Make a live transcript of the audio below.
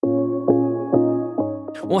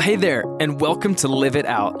Well, hey there, and welcome to Live It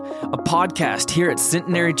Out, a podcast here at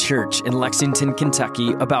Centenary Church in Lexington,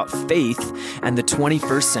 Kentucky about faith and the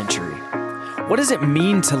 21st century. What does it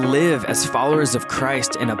mean to live as followers of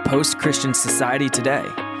Christ in a post-Christian society today?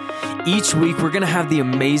 Each week, we're going to have the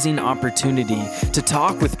amazing opportunity to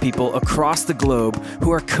talk with people across the globe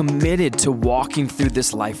who are committed to walking through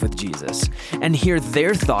this life with Jesus and hear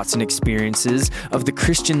their thoughts and experiences of the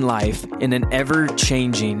Christian life in an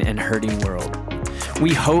ever-changing and hurting world.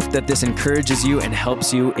 We hope that this encourages you and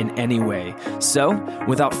helps you in any way. So,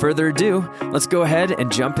 without further ado, let's go ahead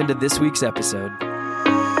and jump into this week's episode.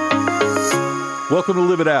 Welcome to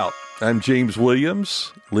Live It Out. I'm James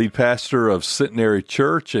Williams, lead pastor of Centenary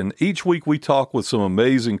Church, and each week we talk with some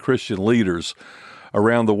amazing Christian leaders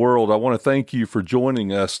around the world. I want to thank you for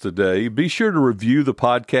joining us today. Be sure to review the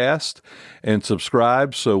podcast and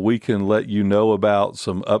subscribe so we can let you know about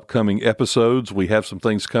some upcoming episodes. We have some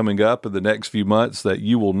things coming up in the next few months that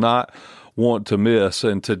you will not want to miss.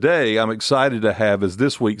 And today I'm excited to have as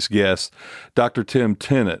this week's guest, Dr. Tim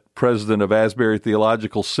Tennant, president of Asbury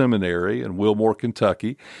Theological Seminary in Wilmore,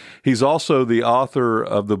 Kentucky. He's also the author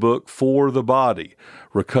of the book For the Body,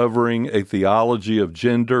 Recovering a Theology of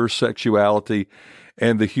Gender, Sexuality,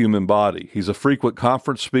 and the Human Body. He's a frequent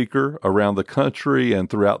conference speaker around the country and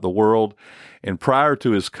throughout the world. And prior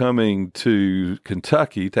to his coming to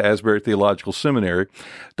Kentucky, to Asbury Theological Seminary,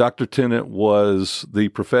 Dr. Tennant was the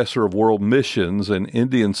professor of world missions and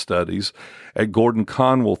Indian studies at Gordon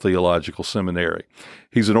Conwell Theological Seminary.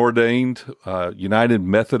 He's an ordained United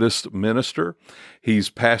Methodist minister.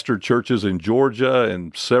 He's pastored churches in Georgia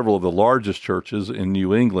and several of the largest churches in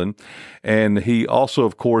New England. And he also,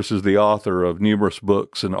 of course, is the author of numerous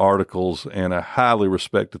books and articles and a highly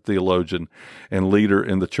respected theologian and leader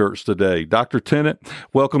in the church today. Dr. Tennant,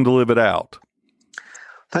 welcome to Live It Out.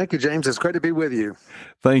 Thank you, James. It's great to be with you.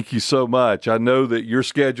 Thank you so much. I know that your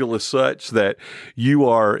schedule is such that you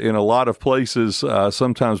are in a lot of places,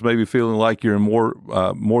 sometimes maybe feeling like you're in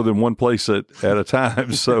more than one place at a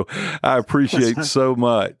time. So I appreciate so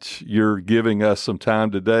much you're giving us some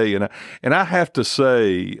time today. And I have to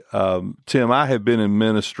say, Tim, I have been in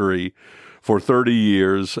ministry for 30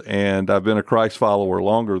 years, and I've been a Christ follower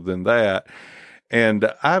longer than that. And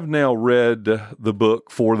I've now read the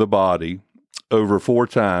book For the Body over 4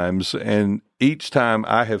 times, and each time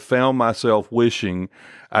I have found myself wishing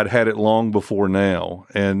I'd had it long before now.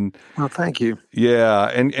 And well, thank you. Yeah,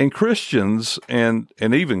 and Christians and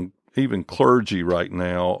even clergy right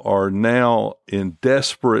now are now in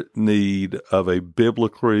desperate need of a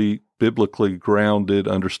biblically grounded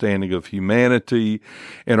understanding of humanity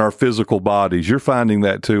and our physical bodies. You're finding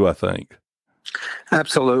that too, I think.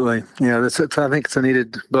 Absolutely. Yeah, I think it's a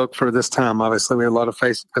needed book for this time. Obviously, we had a lot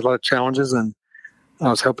of challenges, and I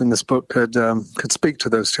was hoping this book could speak to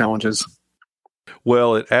those challenges.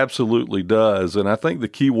 Well, it absolutely does. And I think the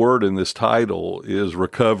key word in this title is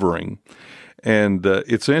recovering. And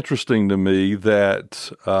it's interesting to me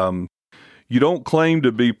that you don't claim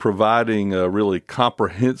to be providing a really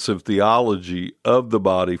comprehensive theology of the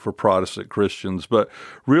body for Protestant Christians, but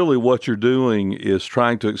really what you're doing is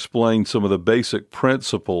trying to explain some of the basic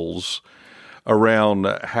principles around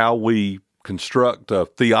how we construct a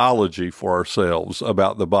theology for ourselves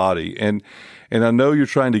about the body. And I know you're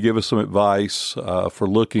trying to give us some advice for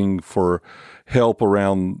looking for help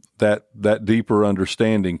around that deeper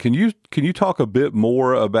understanding. Can you talk a bit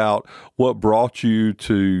more about what brought you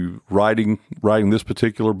to writing this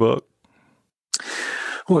particular book?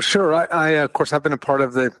 Well, sure. I of course, I've been a part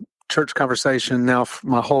of the church conversation now.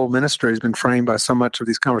 My whole ministry has been framed by so much of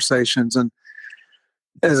these conversations. And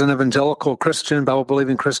as an evangelical Christian,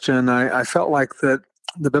 Bible-believing Christian, I felt like that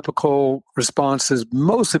the biblical response has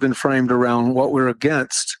mostly been framed around what we're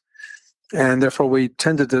against. And therefore, we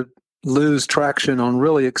tended to lose traction on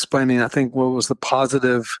really explaining, I think, what was the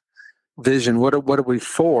positive vision. What are we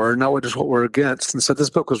for, not just what we're against. And so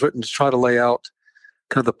this book was written to try to lay out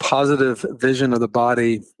kind of the positive vision of the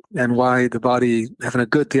body and why the body, having a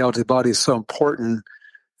good theology of the body is so important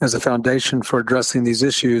as a foundation for addressing these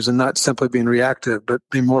issues and not simply being reactive, but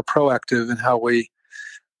being more proactive in how we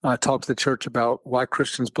talk to the church about why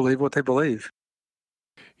Christians believe what they believe.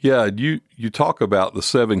 Yeah, you talk about the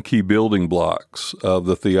 7 key building blocks of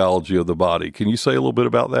the theology of the body. Can you say a little bit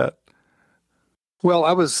about that? Well,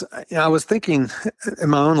 I was thinking in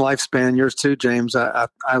my own lifespan, yours too, James. I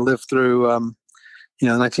lived through the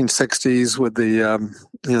 1960s with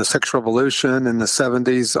the sexual revolution, in the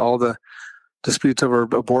 70s, all the disputes over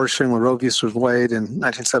abortion when Roe v. Wade in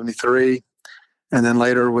 1973, and then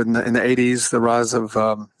later in the 80s, the rise of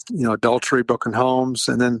adultery, broken homes,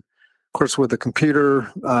 and then of course with the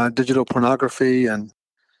computer, digital pornography, and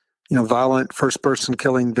violent first-person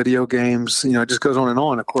killing video games. It just goes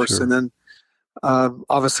on, of course. Sure. And then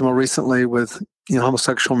obviously more recently with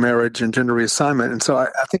homosexual marriage and gender reassignment. And so I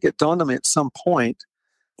think it dawned on me at some point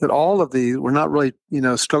that all of these, we're not really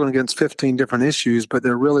struggling against 15 different issues, but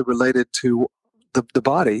they're really related to the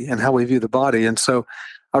body and how we view the body. And so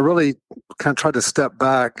I really kind of tried to step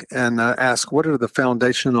back and ask, what are the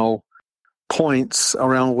foundational points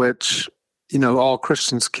around which all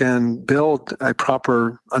Christians can build a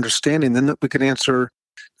proper understanding? Then we can answer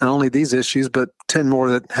not only these issues, but 10 more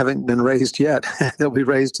that haven't been raised yet. They'll be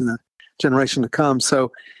raised in the generation to come.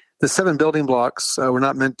 So the 7 building blocks were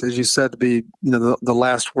not meant, as you said, to be the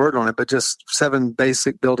last word on it, but just 7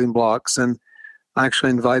 basic building blocks. And I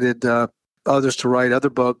actually invited others to write other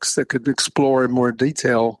books that could explore in more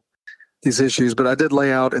detail these issues. But I did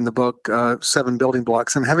lay out in the book 7 building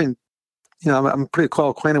blocks. And having, I'm pretty well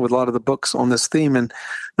acquainted with a lot of the books on this theme, and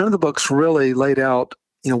none of the books really laid out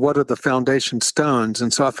what are the foundation stones.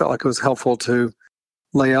 And so I felt like it was helpful to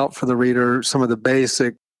lay out for the reader some of the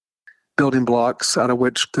basic building blocks out of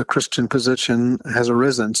which the Christian position has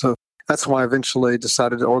arisen. So that's why I eventually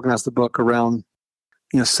decided to organize the book around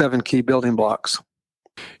 7 key building blocks.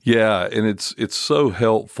 Yeah, and it's so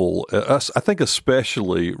helpful. I think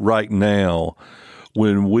especially right now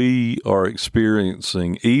when we are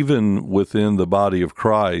experiencing, even within the body of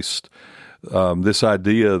Christ, this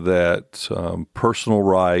idea that personal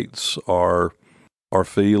rights, our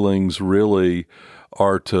feelings really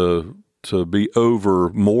are to be over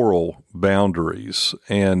moral boundaries.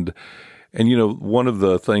 And one of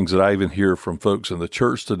the things that I even hear from folks in the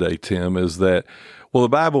church today, Tim, is that, well, the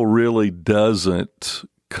Bible really doesn't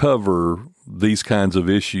cover these kinds of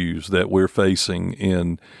issues that we're facing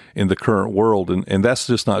in the current world. And that's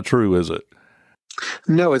just not true, is it?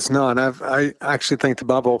 No, it's not. I actually think the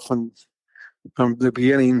Bible from the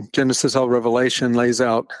beginning, Genesis all Revelation, lays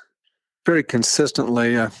out very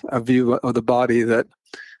consistently a view of the body that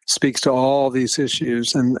speaks to all these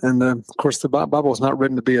issues. And of course, the Bible is not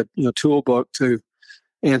written to be a tool book to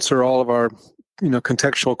answer all of our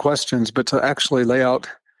contextual questions, but to actually lay out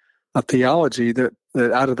a theology that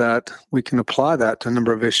out of that we can apply that to a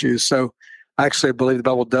number of issues. So I actually believe the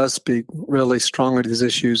Bible does speak really strongly to these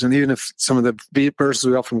issues. And even if some of the verses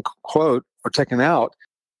we often quote are taken out,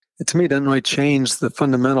 it to me doesn't really change the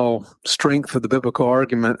fundamental strength of the biblical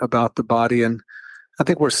argument about the body. And I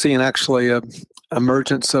think we're seeing actually a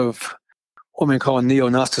emergence of what we call a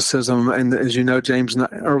neo-Gnosticism. And as you know, James, in the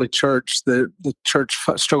early church, the church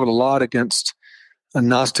struggled a lot against a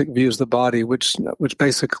Gnostic views of the body, which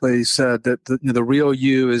basically said that the real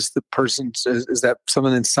you is the person's, is that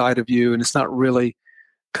someone inside of you, and it's not really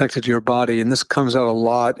connected to your body. And this comes out a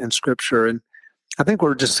lot in Scripture. And I think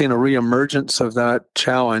we're just seeing a reemergence of that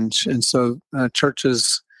challenge. And so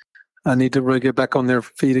churches need to really get back on their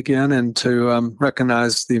feet again and to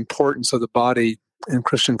recognize the importance of the body in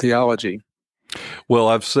Christian theology. Well,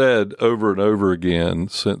 I've said over and over again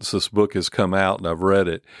since this book has come out and I've read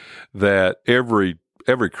it that every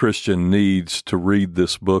Christian needs to read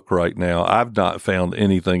this book right now. I've not found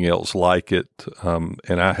anything else like it,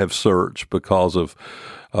 and I have searched because of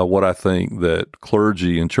what I think that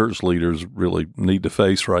clergy and church leaders really need to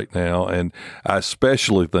face right now. And I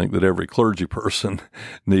especially think that every clergy person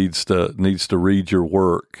needs to read your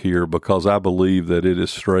work here, because I believe that it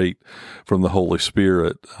is straight from the Holy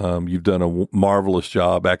Spirit. You've done a marvelous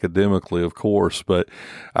job academically, of course, but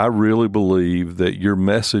I really believe that your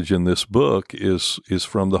message in this book is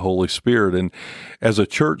from the Holy Spirit. And as a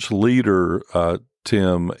church leader,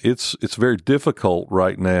 Tim, it's very difficult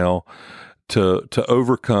right now to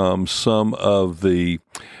overcome some of the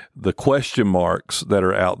question marks that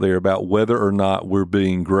are out there about whether or not we're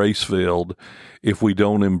being grace-filled if we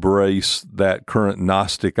don't embrace that current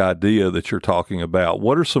Gnostic idea that you're talking about.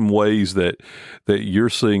 What are some ways that you're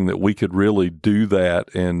seeing that we could really do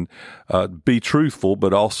that and be truthful,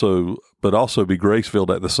 but also be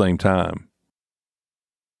grace-filled at the same time?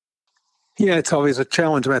 Yeah, it's always a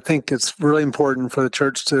challenge. I think it's really important for the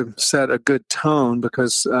church to set a good tone,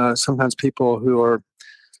 because sometimes people who are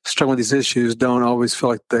struggling with these issues don't always feel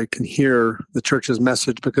like they can hear the church's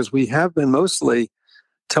message, because we have been mostly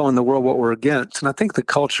telling the world what we're against. And I think the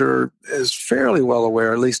culture is fairly well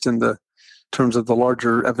aware, at least in the terms of the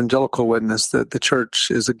larger evangelical witness, that the church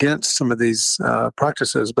is against some of these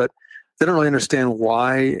practices. But they don't really understand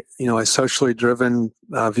why, a socially driven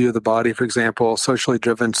view of the body, for example, socially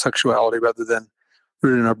driven sexuality rather than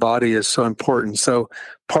rooted in our body is so important. So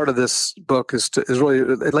part of this book is really,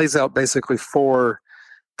 it lays out basically 4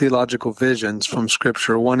 theological visions from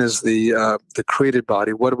Scripture. One is the created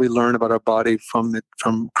body. What do we learn about our body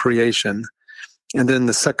from creation? And then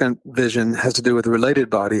the second vision has to do with the related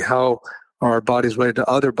body. How are our bodies related to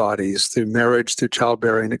other bodies through marriage, through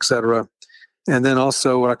childbearing, etc.? And then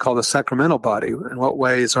also what I call the sacramental body. In what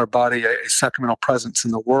way is our body a sacramental presence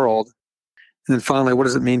in the world? And then finally, what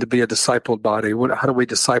does it mean to be a discipled body? How do we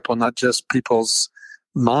disciple not just people's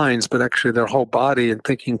minds, but actually their whole body, and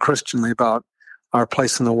thinking Christianly about our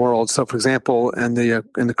place in the world? So, for example, in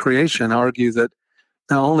the creation, I argue that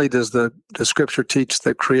not only does the Scripture teach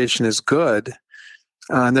that creation is good,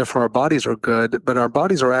 and therefore our bodies are good, but our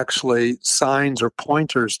bodies are actually signs or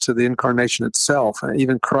pointers to the incarnation itself. And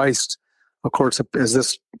even Christ, of course, as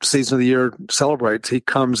this season of the year celebrates, he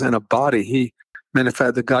comes in a body.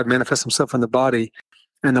 That God manifests himself in the body.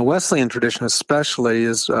 And the Wesleyan tradition especially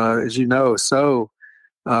is, as you know,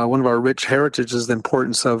 one of our rich heritages is the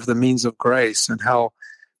importance of the means of grace, and how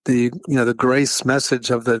the grace message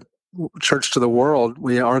of the church to the world.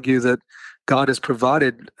 We argue that God has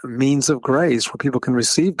provided means of grace where people can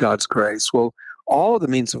receive God's grace. Well, all of the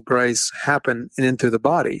means of grace happen in and through the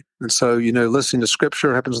body. And so, listening to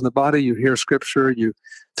Scripture happens in the body. You hear Scripture, you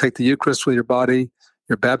take the Eucharist with your body,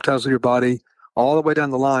 you're baptized with your body, all the way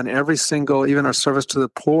down the line. Even our service to the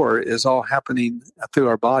poor is all happening through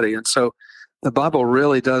our body. And so the Bible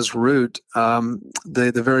really does root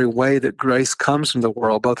the very way that grace comes from the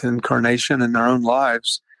world, both in incarnation and in our own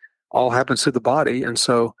lives, all happens through the body. And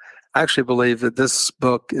so I actually believe that this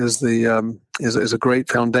book is a great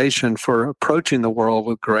foundation for approaching the world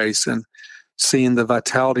with grace and seeing the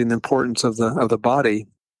vitality and the importance of the body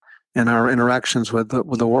in our interactions with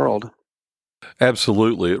the world.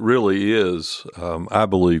 Absolutely. It really is. I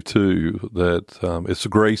believe, too, that it's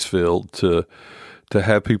grace-filled to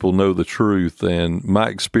have people know the truth. And my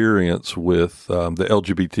experience with the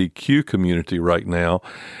LGBTQ community right now,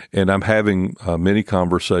 and I'm having many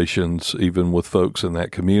conversations even with folks in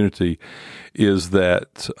that community, is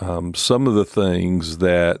that some of the things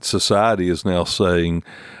that society is now saying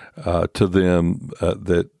to them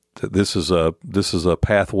that this is a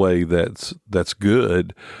pathway that's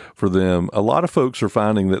good for them. A lot of folks are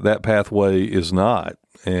finding that pathway is not,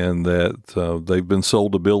 and that they've been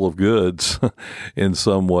sold a bill of goods in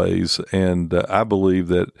some ways. And I believe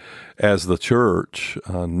that as the church,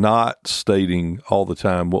 not stating all the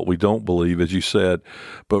time what we don't believe, as you said,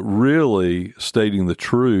 but really stating the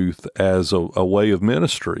truth as a way of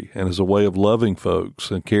ministry and as a way of loving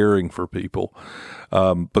folks and caring for people.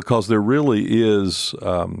 Because there really is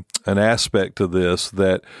an aspect to this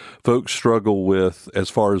that folks struggle with as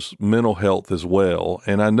far as mental health as well.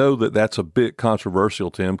 And I know that that's a bit controversial,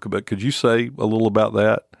 Tim, but could you say a little about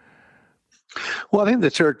that? Well, I think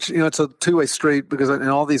the church, it's a two-way street, because in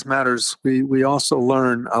all these matters, we also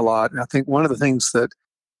learn a lot. And I think one of the things that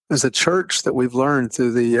as a church that we've learned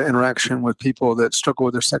through the interaction with people that struggle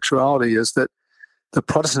with their sexuality is that the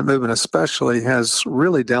Protestant movement especially has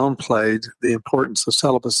really downplayed the importance of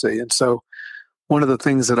celibacy. And so one of the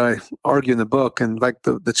things that I argue in the book, and like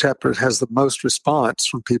the chapter has the most response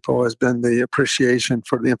from people, has been the appreciation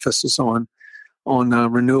for the emphasis on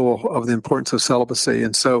renewal of the importance of celibacy.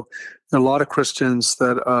 And so there are a lot of Christians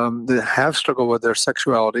that have struggled with their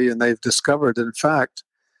sexuality, and they've discovered that, in fact,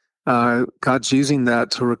 God's using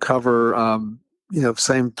that to recover,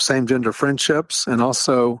 same gender friendships, and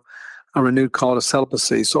also a renewed call to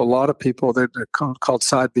celibacy. So a lot of people that are called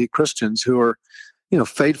side B Christians who are,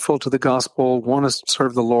 faithful to the gospel, want to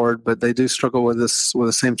serve the Lord, but they do struggle with the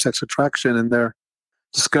same-sex attraction, and they're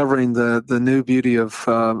discovering the new beauty of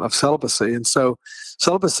celibacy. And so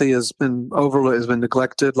celibacy has been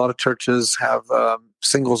neglected. A lot of churches have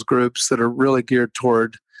singles groups that are really geared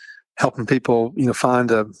toward helping people,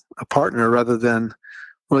 find a partner rather than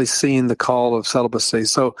really seeing the call of celibacy.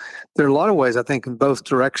 So there are a lot of ways, I think, in both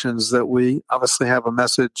directions that we obviously have a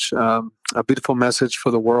message, a beautiful message for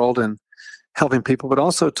the world and helping people, but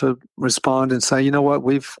also to respond and say, what,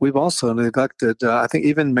 we've also neglected. I think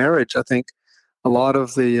even marriage, I think a lot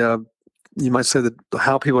of the, you might say that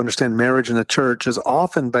how people understand marriage in the church is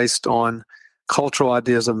often based on cultural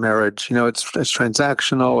ideas of marriage. It's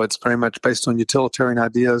transactional. It's very much based on utilitarian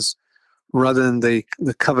ideas, rather than the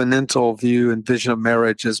covenantal view and vision of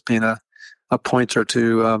marriage as being a pointer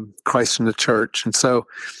to Christ and the church. And so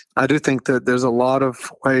I do think that there's a lot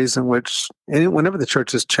of ways in which, whenever the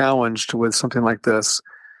church is challenged with something like this,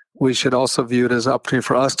 we should also view it as an opportunity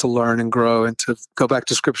for us to learn and grow and to go back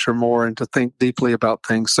to Scripture more and to think deeply about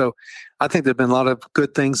things. So I think there have been a lot of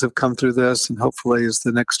good things have come through this, and hopefully as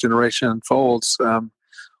the next generation unfolds,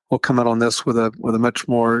 we'll come out on this with a much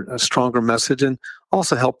more stronger message, and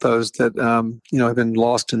also help those that have been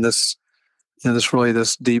lost in this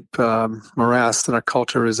this deep morass that our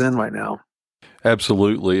culture is in right now.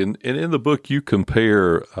 Absolutely. And in the book, you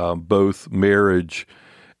compare both marriage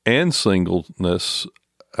and singleness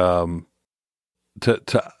to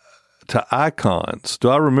icons. Do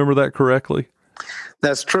I remember that correctly?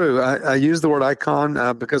 That's true. I use the word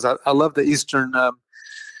icon because I love the Eastern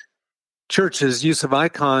church's use of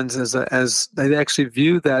icons as they actually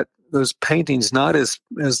view that those paintings not as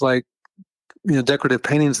like decorative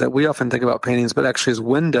paintings that we often think about paintings, but actually as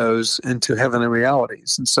windows into heavenly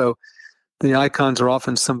realities. And so the icons are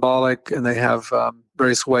often symbolic, and they have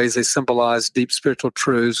various ways they symbolize deep spiritual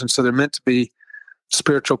truths, and so they're meant to be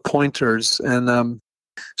spiritual pointers. And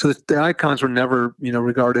so the icons were never,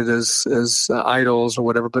 regarded as idols or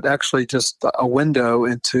whatever, but actually just a window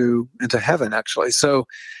into heaven, actually. So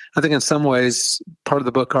I think in some ways, part of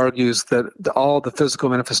the book argues that all the physical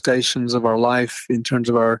manifestations of our life in terms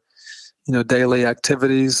of our, daily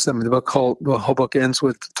activities. I mean, the whole book ends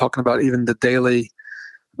with talking about even the daily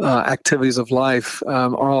activities of life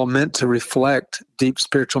are all meant to reflect deep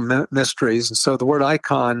spiritual mysteries. And so the word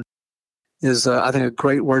icon is, I think, a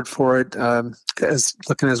great word for it, as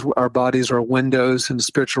looking as our bodies are windows into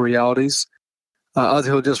spiritual realities.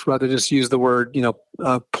 Others will rather use the word,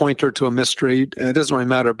 pointer to a mystery. It doesn't really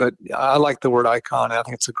matter, but I like the word icon. I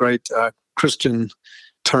think it's a great Christian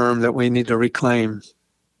term that we need to reclaim.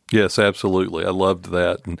 Yes, absolutely. I loved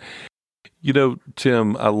that. And,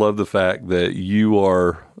 Tim, I love the fact that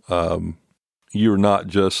you're not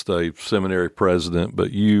just a seminary president,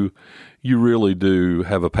 but you really do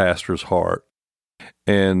have a pastor's heart,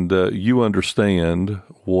 and you understand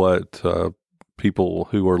what people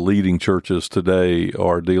who are leading churches today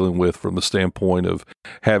are dealing with from the standpoint of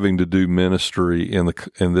having to do ministry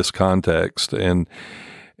in this context. And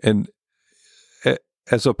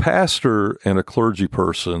as a pastor and a clergy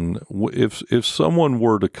person, if someone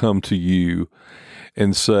were to come to you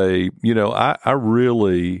and say, I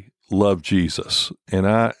really love Jesus, and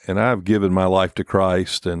I've given my life to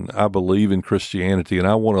Christ, and I believe in Christianity, and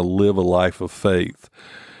I want to live a life of faith.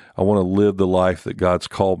 I want to live the life that God's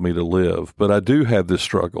called me to live, but I do have this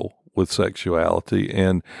struggle with sexuality,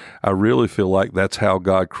 and I really feel like that's how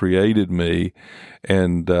God created me,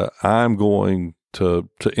 and I'm going to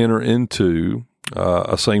enter into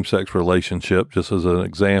a same-sex relationship, just as an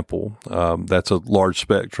example. That's a large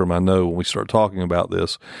spectrum, I know, when we start talking about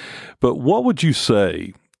this. But what would you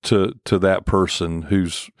say to that person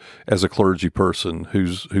who's, as a clergy person,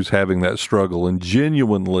 who's having that struggle and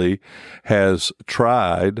genuinely has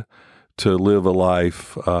tried to live a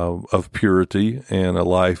life of purity and a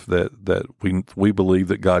life that we believe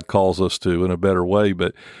that God calls us to in a better way,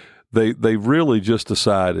 but they've really just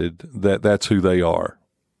decided that that's who they are?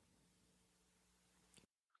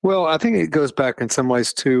 Well, I think it goes back in some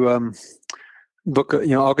ways to book.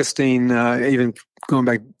 Augustine, even going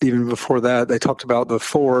back even before that, they talked about the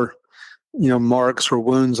 4, marks or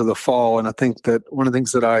wounds of the fall. And I think that one of the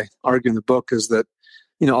things that I argue in the book is that,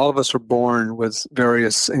 all of us are born with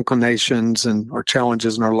various inclinations or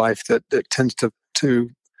challenges in our life that tends to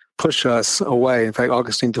push us away. In fact,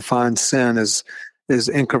 Augustine defines sin as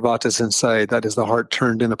incurvatus in se, that is the heart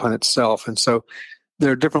turned in upon itself. And so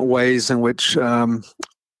there are different ways in which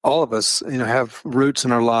all of us, have roots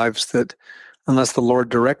in our lives that, unless the Lord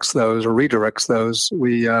directs those or redirects those,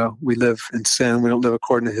 we live in sin. We don't live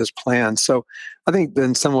according to His plan. So I think that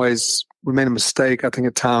in some ways we made a mistake, I think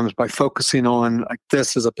at times, by focusing on like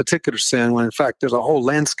this as a particular sin, when in fact there's a whole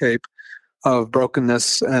landscape of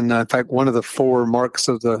brokenness. And in fact, one of the 4 marks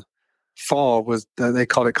of the fall was, they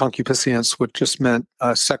called it concupiscence, which just meant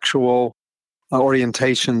sexual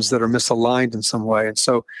orientations that are misaligned in some way. And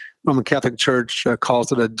so Roman Catholic Church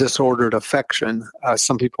calls it a disordered affection.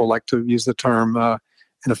 Some people like to use the term an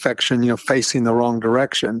affection, facing the wrong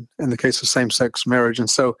direction in the case of same-sex marriage. And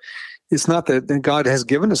so it's not that God has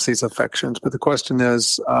given us these affections, but the question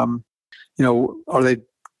is, are they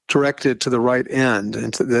directed to the right end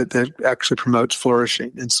and that actually promotes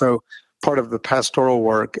flourishing? And so part of the pastoral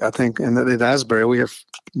work, I think, and at Asbury, we have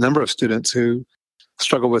a number of students who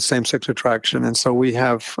struggle with same-sex attraction. And so we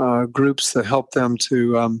have groups that help them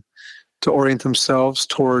to orient themselves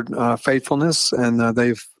toward faithfulness. And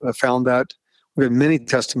they've found that. We have many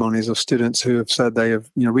testimonies of students who have said they have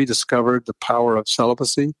rediscovered the power of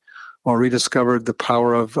celibacy or rediscovered the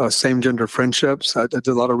power of same-gender friendships. I did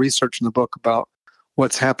a lot of research in the book about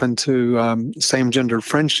what's happened to same-gender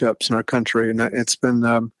friendships in our country. And it's been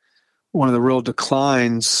one of the real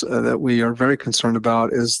declines that we are very concerned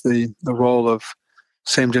about is the role of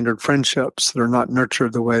same-gendered friendships that are not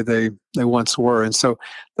nurtured the way they once were. And so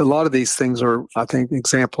a lot of these things are, I think,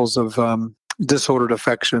 examples of disordered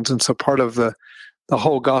affections. And so part of the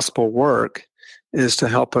whole gospel work is to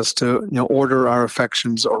help us to order our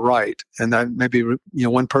affections aright. And that maybe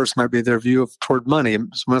one person might be their view toward money,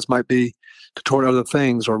 someone else might be toward other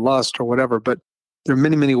things or lust or whatever. But there are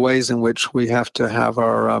many, many ways in which we have to have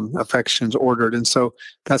our affections ordered. And so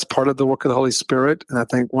that's part of the work of the Holy Spirit. And I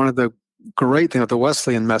think one of the great things of the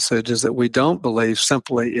Wesleyan message is that we don't believe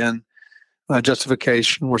simply in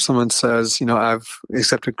justification, where someone says, I've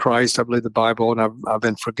accepted Christ, I believe the Bible, and I've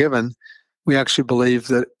been forgiven. We actually believe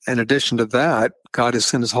that in addition to that, God has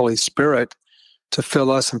sent His Holy Spirit to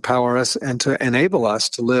fill us, empower us, and to enable us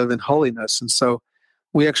to live in holiness. And so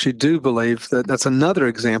we actually do believe that that's another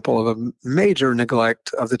example of a major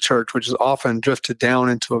neglect of the church, which is often drifted down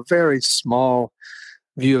into a very small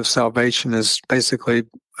view of salvation as basically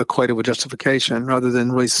equated with justification, rather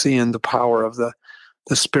than really seeing the power of the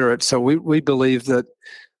Spirit. So we believe that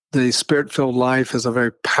the Spirit-filled life is a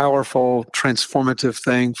very powerful, transformative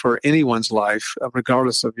thing for anyone's life,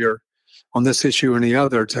 regardless of your on this issue or any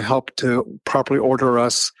other, to help to properly order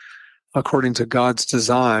us according to God's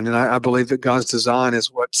design. And I believe that God's design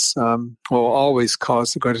is what's will always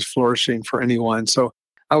cause the greatest flourishing for anyone. So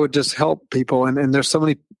I would just help people. And there's so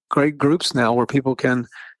many great groups now where people can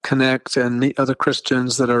connect and meet other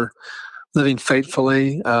Christians that are living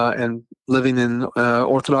faithfully and living in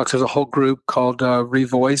Orthodox. There's a whole group called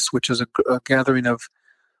Revoice, which is a gathering of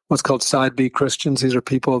what's called Side B Christians. These are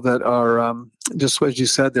people that are, just as you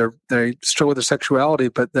said, they struggle with their sexuality,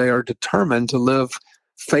 but they are determined to live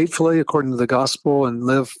faithfully according to the gospel and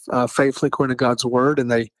live faithfully according to God's word. And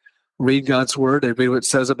they read God's word. They read what it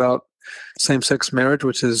says about same-sex marriage,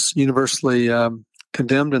 which is universally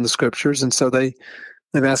condemned in the scriptures. And so they've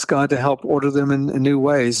asked God to help order them in new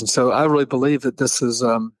ways. And so I really believe that this is,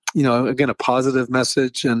 again, a positive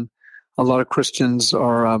message. And a lot of Christians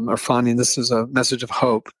are finding this is a message of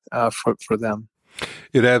hope for them.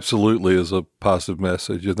 It absolutely is a positive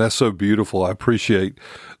message, and that's so beautiful. I appreciate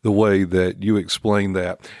the way that you explain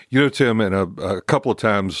that. Tim, in a couple of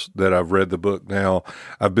times that I've read the book now,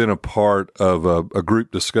 I've been a part of a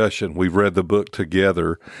group discussion. We've read the book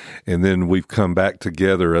together, and then we've come back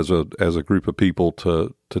together as a group of people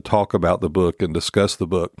to talk about the book and discuss the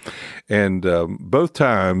book. And both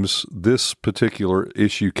times this particular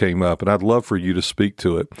issue came up, and I'd love for you to speak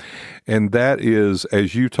to it. And that is,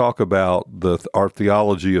 as you talk about our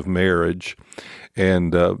theology of marriage,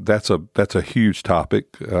 and that's a huge topic,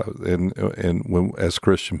 and when, as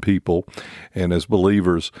Christian people and as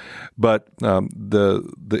believers. But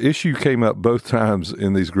the issue came up both times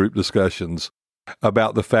in these group discussions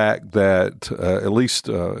about the fact that, at least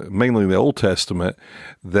mainly in the Old Testament,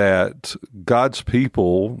 that God's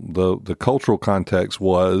people, the cultural context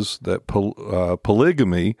was that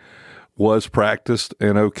polygamy was practiced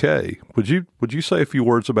and okay. Would you say a few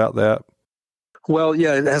words about that? Well,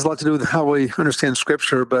 yeah, it has a lot to do with how we understand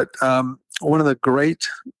Scripture, but one of the great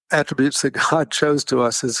attributes that God chose to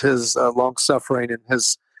us is His long-suffering and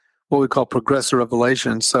His what we call progressive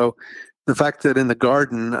revelation. So the fact that in the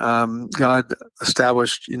garden, God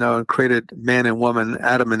established, and created man and woman,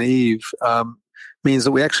 Adam and Eve, means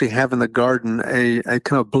that we actually have in the garden a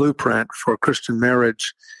kind of blueprint for Christian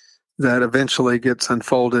marriage that eventually gets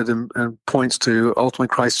unfolded and points to ultimately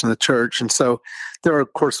Christ and the church. And so there are,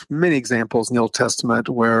 of course, many examples in the Old Testament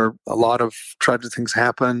where a lot of tragic things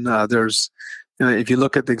happen. There's, if you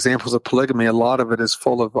look at the examples of polygamy, a lot of it is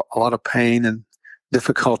full of a lot of pain and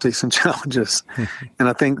difficulties and challenges. And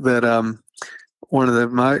I think that one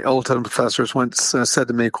of my Old Testament professors once said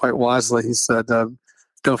to me quite wisely, he said,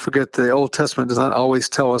 don't forget the Old Testament does not always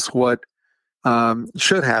tell us what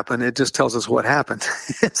should happen. It just tells us what happened.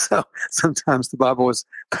 So sometimes the Bible is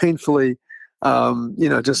painfully,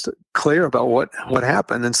 just clear about what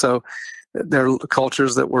happened. And so there are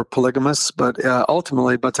cultures that were polygamous, but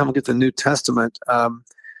ultimately, by the time we get to the New Testament,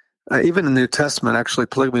 even in the New Testament, actually,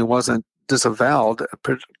 polygamy wasn't disavowed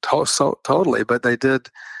totally, but they did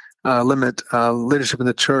limit leadership in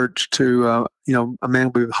the church to, a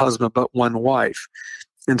man would be a husband, but one wife.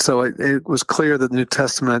 And so it was clear that the New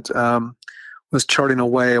Testament was charting a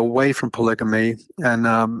way away from polygamy and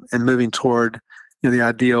moving toward, the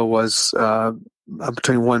ideal was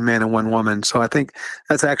between one man and one woman. So I think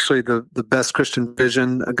that's actually the best Christian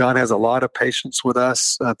vision. God has a lot of patience with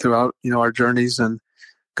us throughout, our journeys, and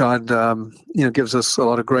God, gives us a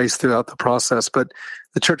lot of grace throughout the process. But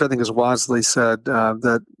the church, I think, has wisely said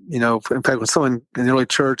that, in fact, when someone in the early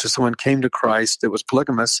church, if someone came to Christ, it was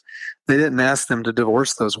polygamous, they didn't ask them to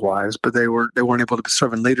divorce those wives, but they weren't able to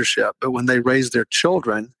serve in leadership. But when they raised their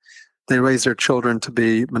children, to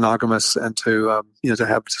be monogamous and to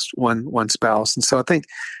have just one spouse. And so I think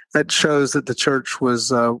that shows that the church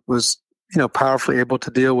was powerfully able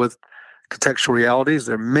to deal with contextual realities.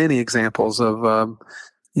 There are many examples of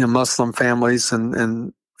Muslim families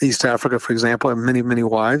in East Africa, for example, have many, many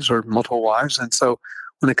wives or multiple wives. And so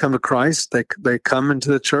when they come to Christ, they come into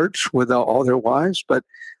the church with all their wives, but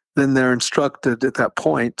then they're instructed at that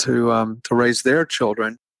point to raise their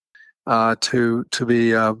children to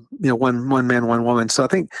be one man, one woman. So I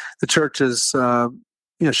think the church is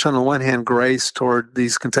shown on one hand grace toward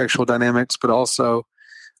these contextual dynamics, but also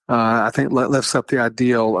I think lifts up the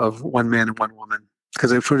ideal of one man and one woman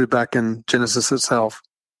because it's rooted back in Genesis itself.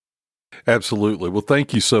 Absolutely. Well,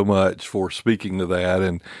 thank you so much for speaking to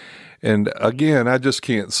that. And again, I just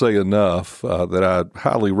can't say enough that I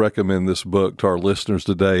highly recommend this book to our listeners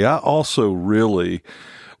today. I also really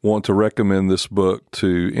want to recommend this book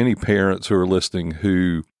to any parents who are listening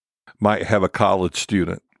who might have a college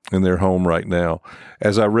student in their home right now.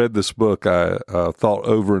 As I read this book, I thought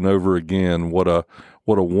over and over again what a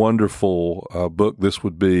wonderful book this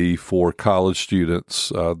would be for college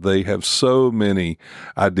students. They have so many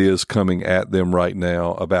ideas coming at them right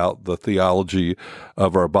now about the theology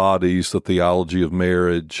of our bodies, the theology of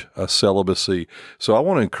marriage, celibacy. So I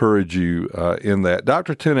want to encourage you in that.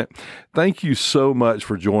 Dr. Tennant, thank you so much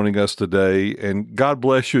for joining us today, and God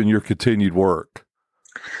bless you in your continued work.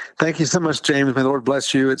 Thank you so much, James. May the Lord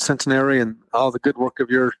bless you at Centenary and all the good work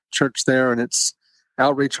of your church there and its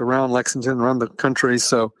outreach around Lexington, around the country.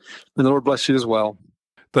 So may the Lord bless you as well.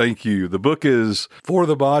 Thank you. The book is For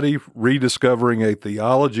the Body, Rediscovering a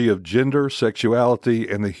Theology of Gender, Sexuality,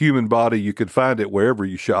 and the Human Body. You can find it wherever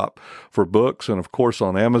you shop for books and, of course,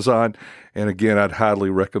 on Amazon. And again, I'd highly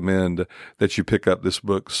recommend that you pick up this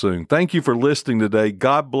book soon. Thank you for listening today.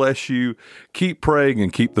 God bless you. Keep praying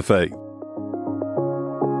and keep the faith.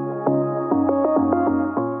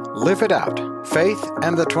 Live It Out, Faith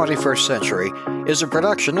and the 21st Century is a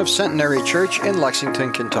production of Centenary Church in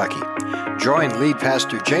Lexington, Kentucky. Join Lead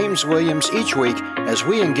Pastor James Williams each week as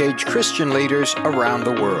we engage Christian leaders around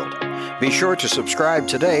the world. Be sure to subscribe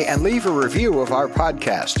today and leave a review of our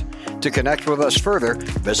podcast. To connect with us further,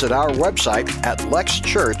 visit our website at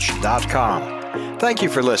lexchurch.com. Thank you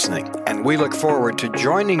for listening, and we look forward to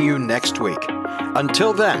joining you next week.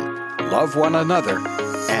 Until then, love one another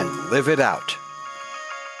and live it out.